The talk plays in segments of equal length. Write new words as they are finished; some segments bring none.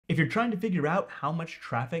If you're trying to figure out how much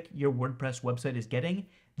traffic your WordPress website is getting,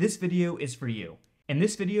 this video is for you. In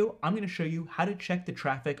this video, I'm going to show you how to check the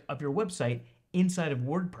traffic of your website inside of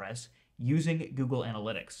WordPress using Google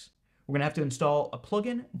Analytics. We're going to have to install a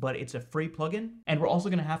plugin, but it's a free plugin, and we're also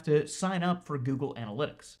going to have to sign up for Google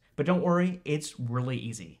Analytics. But don't worry, it's really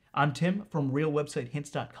easy. I'm Tim from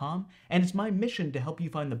realwebsitehints.com, and it's my mission to help you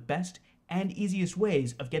find the best and easiest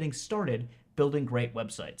ways of getting started building great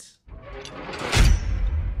websites.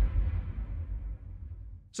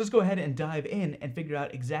 So let's go ahead and dive in and figure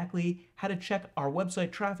out exactly how to check our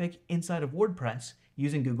website traffic inside of WordPress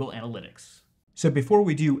using Google Analytics. So before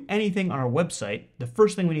we do anything on our website, the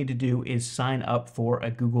first thing we need to do is sign up for a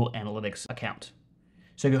Google Analytics account.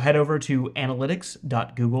 So go head over to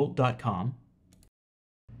analytics.google.com.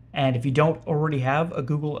 And if you don't already have a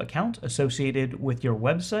Google account associated with your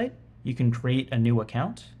website, you can create a new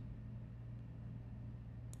account.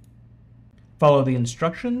 Follow the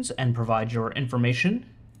instructions and provide your information.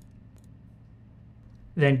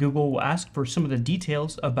 Then Google will ask for some of the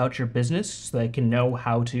details about your business so they can know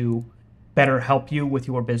how to better help you with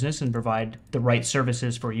your business and provide the right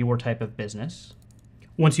services for your type of business.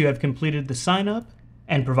 Once you have completed the sign up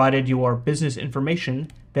and provided your business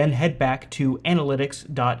information, then head back to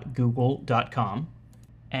analytics.google.com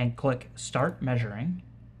and click Start Measuring.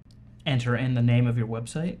 Enter in the name of your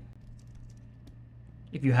website.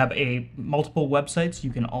 If you have multiple websites,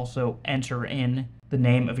 you can also enter in the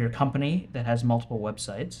name of your company that has multiple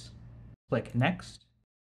websites. Click Next.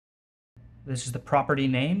 This is the property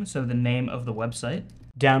name, so the name of the website.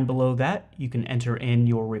 Down below that, you can enter in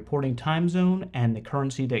your reporting time zone and the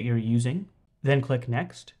currency that you're using. Then click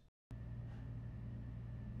Next.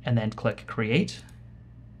 And then click Create.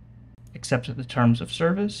 Accept the terms of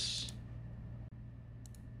service.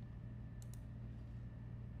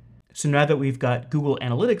 So now that we've got Google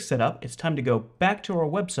Analytics set up, it's time to go back to our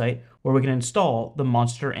website where we can install the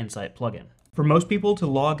Monsterinsights plugin. For most people to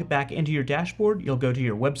log back into your dashboard, you'll go to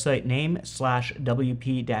your website name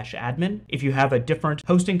 /wp-admin. If you have a different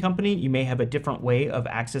hosting company, you may have a different way of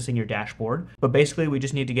accessing your dashboard, but basically we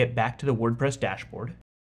just need to get back to the WordPress dashboard.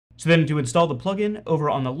 So then to install the plugin, over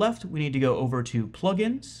on the left, we need to go over to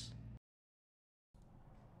Plugins.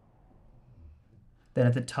 Then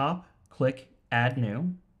at the top, click Add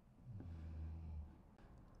New.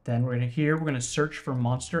 Then we're going to search for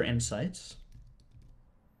Monsterinsights.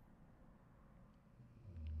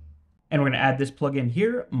 And we're going to add this plugin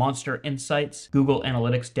here, Monsterinsights Google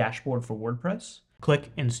Analytics Dashboard for WordPress.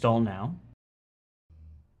 Click Install Now.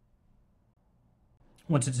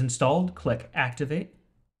 Once it's installed, click Activate.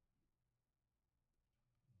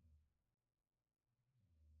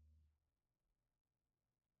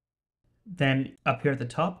 Then up here at the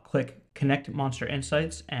top, click Connect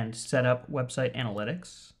Monsterinsights and set up Website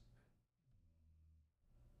Analytics.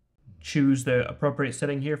 Choose the appropriate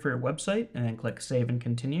setting here for your website and then click Save and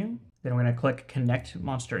Continue. Then we're going to click Connect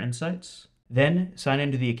Monsterinsights. Then sign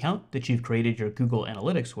into the account that you've created your Google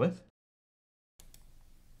Analytics with.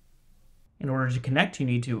 In order to connect, you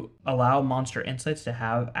need to allow Monsterinsights to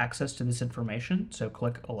have access to this information, so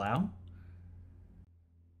click Allow.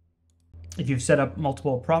 If you've set up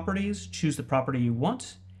multiple properties, choose the property you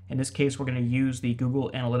want. In this case, we're going to use the Google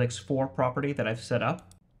Analytics 4 property that I've set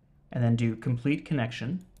up, and then do Complete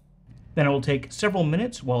Connection. Then it will take several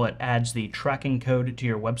minutes while it adds the tracking code to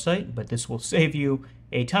your website, but this will save you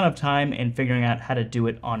a ton of time in figuring out how to do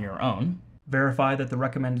it on your own. Verify that the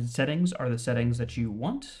recommended settings are the settings that you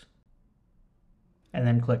want, and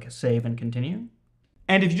then click Save and Continue.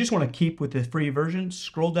 And if you just want to keep with the free version,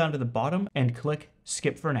 scroll down to the bottom and click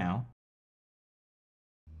Skip for Now.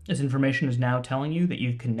 This information is now telling you that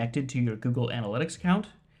you've connected to your Google Analytics account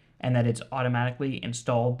and that it's automatically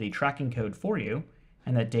installed the tracking code for you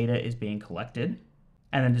and that data is being collected.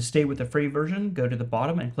 And then to stay with the free version, go to the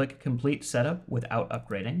bottom and click Complete Setup without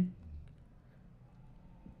upgrading.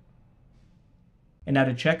 And now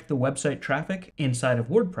to check the website traffic inside of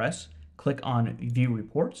WordPress, click on View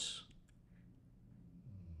Reports.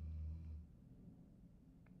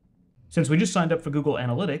 Since we just signed up for Google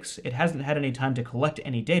Analytics, it hasn't had any time to collect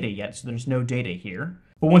any data yet, so there's no data here.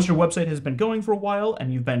 But once your website has been going for a while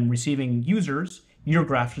and you've been receiving users, your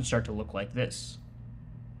graph should start to look like this.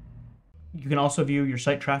 You can also view your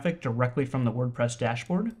site traffic directly from the WordPress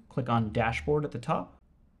dashboard. Click on Dashboard at the top.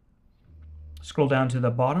 Scroll down to the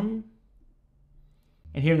bottom.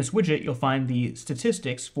 And here in this widget, you'll find the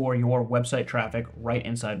statistics for your website traffic right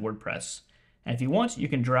inside WordPress. And if you want, you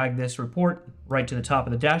can drag this report right to the top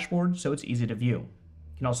of the dashboard so it's easy to view.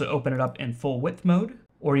 You can also open it up in full width mode,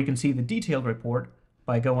 or you can see the detailed report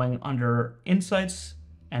by going under Insights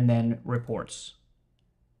and then Reports.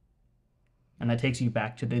 and that takes you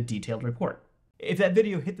back to the detailed report. If that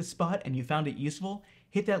video hit the spot and you found it useful,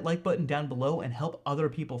 hit that like button down below and help other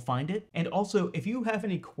people find it. And also, if you have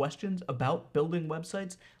any questions about building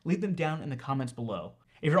websites, leave them down in the comments below.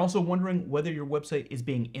 If you're also wondering whether your website is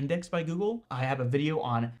being indexed by Google, I have a video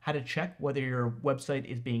on how to check whether your website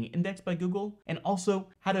is being indexed by Google, and also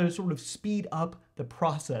how to sort of speed up the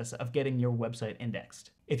process of getting your website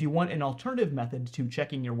indexed. If you want an alternative method to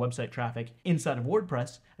checking your website traffic inside of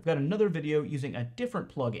WordPress, I've got another video using a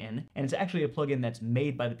different plugin, and it's actually a plugin that's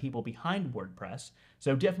made by the people behind WordPress,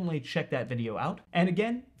 so definitely check that video out. And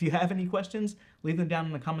again, if you have any questions, leave them down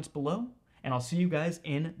in the comments below, and I'll see you guys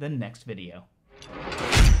in the next video.